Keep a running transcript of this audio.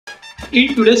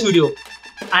In today's video,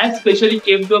 I specially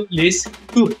came to a place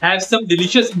to have some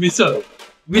delicious misal.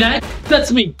 Vinayak,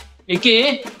 that's me,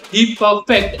 aka the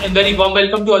perfect, and very warm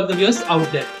welcome to all the viewers out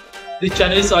there. This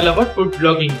channel is all about food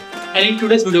vlogging, and in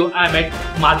today's video, I am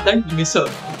at Martand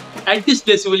Misal. At this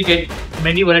place, you will get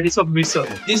many varieties of misal.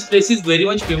 This place is very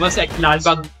much famous at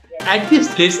Lalbaug. At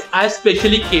this place, I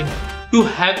specially came to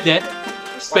have their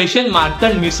special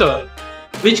Martand Misal,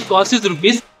 which costs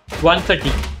rupees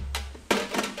 130.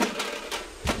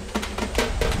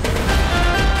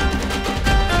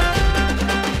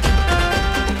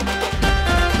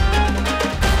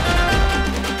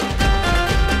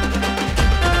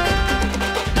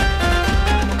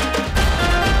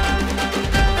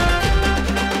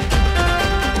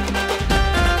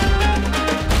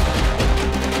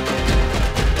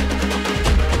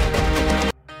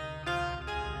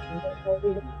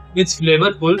 It's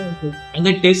flavorful and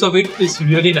the taste of it is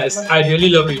really nice. I really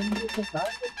love it.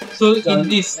 So in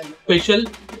this special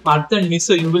Martand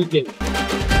Misal you will get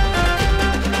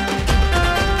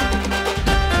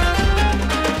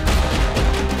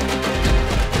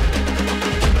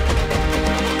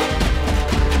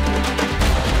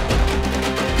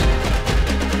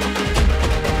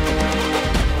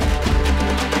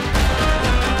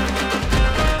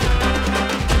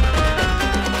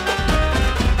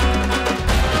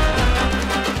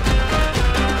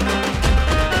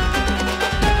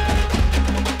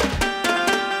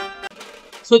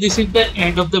So this is the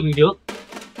end of the video.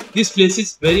 This place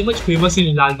is very much famous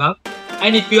in Lalbaug,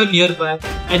 and if you are nearby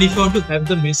and if you want to have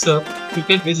the misal, you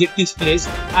can visit this place.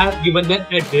 I have given the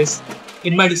address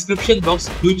in my description box.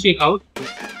 Do check out.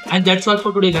 And that's all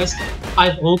for today, guys. I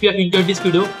hope you have enjoyed this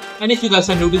video, and if you guys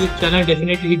are new to this channel,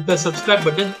 definitely hit the subscribe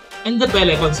button and the bell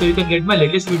icon so you can get my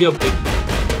latest video update.